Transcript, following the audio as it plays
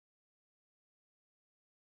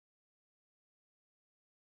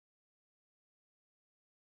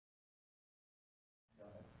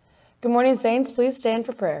Good morning, Saints. Please stand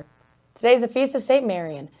for prayer. Today is the feast of St.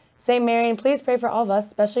 Marian. St. Marian, please pray for all of us,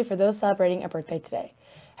 especially for those celebrating a birthday today.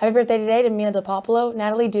 Happy birthday today to Mia DePopolo,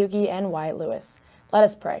 Natalie Doogie, and Wyatt Lewis. Let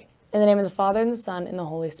us pray. In the name of the Father, and the Son, and the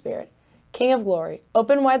Holy Spirit. King of glory,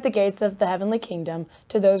 open wide the gates of the heavenly kingdom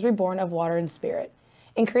to those reborn of water and spirit.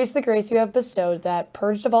 Increase the grace you have bestowed, that,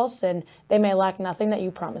 purged of all sin, they may lack nothing that you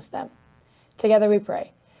promised them. Together we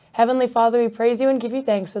pray. Heavenly Father, we praise you and give you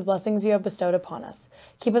thanks for the blessings you have bestowed upon us.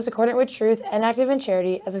 Keep us accordant with truth and active in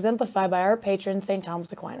charity, as exemplified by our patron, St.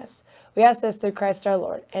 Thomas Aquinas. We ask this through Christ our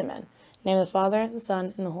Lord. Amen. In the name of the Father, and the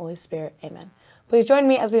Son, and the Holy Spirit. Amen. Please join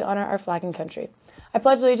me as we honor our flag and country. I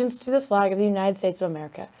pledge allegiance to the flag of the United States of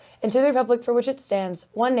America, and to the republic for which it stands,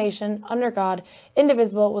 one nation, under God,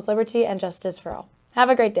 indivisible, with liberty and justice for all. Have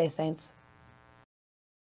a great day, Saints.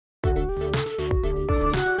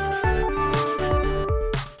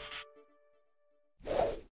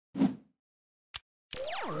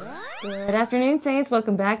 Good afternoon, Saints.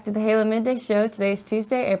 Welcome back to the Halo Midday Show. Today is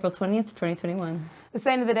Tuesday, April 20th, 2021. The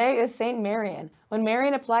saint of the day is St. Marian. When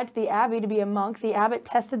Marian applied to the abbey to be a monk, the abbot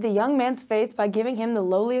tested the young man's faith by giving him the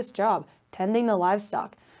lowliest job, tending the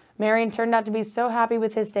livestock. Marian turned out to be so happy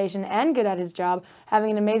with his station and good at his job,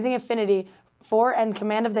 having an amazing affinity for and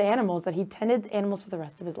command of the animals, that he tended the animals for the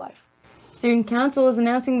rest of his life. Student Council is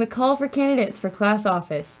announcing the call for candidates for class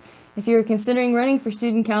office. If you are considering running for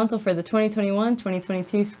Student Council for the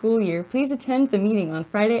 2021-2022 school year, please attend the meeting on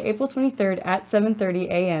Friday, April 23rd at 7:30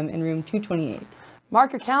 a.m. in room 228.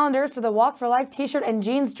 Mark your calendars for the Walk for Life t-shirt and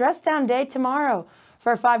jeans dress down day tomorrow.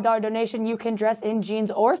 For a $5 donation, you can dress in jeans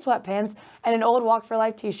or sweatpants and an old Walk for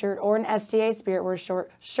Life t-shirt or an STA Spirit Wear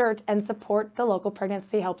shirt and support the local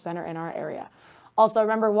pregnancy help center in our area. Also,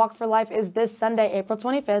 remember, Walk for Life is this Sunday, April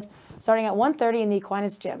 25th, starting at 1:30 in the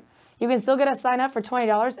Aquinas Gym. You can still get a sign up for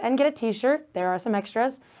 $20 and get a t-shirt. There are some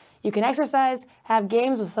extras. You can exercise, have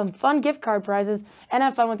games with some fun gift card prizes, and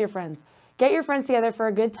have fun with your friends. Get your friends together for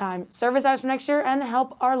a good time, service hours for next year, and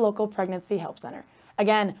help our local pregnancy help center.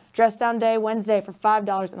 Again, dress down day Wednesday for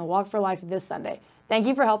 $5 and the Walk for Life this Sunday. Thank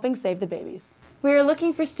you for helping save the babies. We are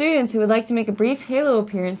looking for students who would like to make a brief Halo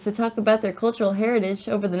appearance to talk about their cultural heritage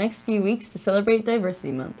over the next few weeks to celebrate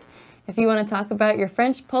Diversity Month. If you want to talk about your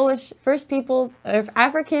French, Polish, First Peoples, or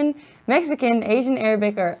African, Mexican, Asian,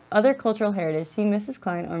 Arabic, or other cultural heritage, see Mrs.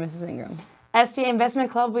 Klein or Mrs. Ingram. STA Investment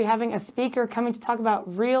Club will be having a speaker coming to talk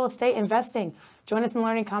about real estate investing. Join us in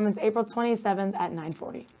Learning Commons April 27th at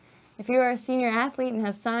 9:40. If you are a senior athlete and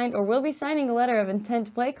have signed or will be signing a letter of intent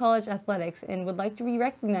to play college athletics and would like to be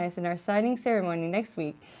recognized in our signing ceremony next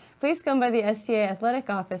week, please come by the STA Athletic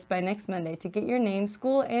Office by next Monday to get your name,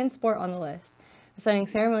 school, and sport on the list. The signing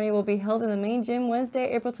ceremony will be held in the main gym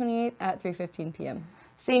Wednesday, April 28th at 3:15 p.m.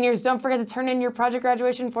 Seniors, don't forget to turn in your project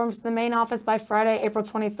graduation forms to the main office by Friday, April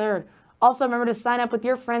 23rd. Also, remember to sign up with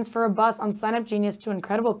your friends for a bus on Sign Up Genius to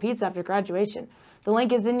Incredible Pizza after graduation. The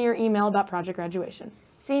link is in your email about project graduation.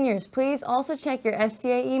 Seniors, please also check your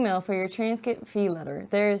STA email for your transcript fee letter.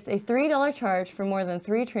 There is a $3 charge for more than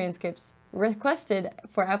 3 transcripts requested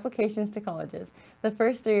for applications to colleges. The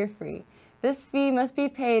first 3 are free. This fee must be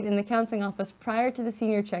paid in the counseling office prior to the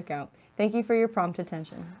senior checkout. Thank you for your prompt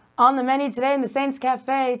attention. On the menu today in the Saints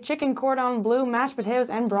Cafe, chicken cordon bleu, mashed potatoes,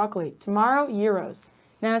 and broccoli. Tomorrow, gyros.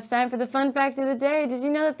 Now it's time for the fun fact of the day. Did you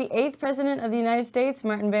know that the 8th President of the United States,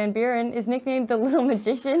 Martin Van Buren, is nicknamed the Little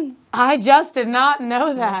Magician? I just did not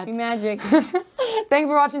know that. Must be magic. Thanks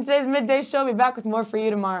for watching today's Midday Show. I'll be back with more for you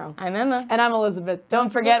tomorrow. I'm Emma. And I'm Elizabeth. Don't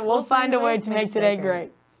forget, we'll find a way to make today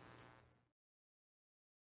great.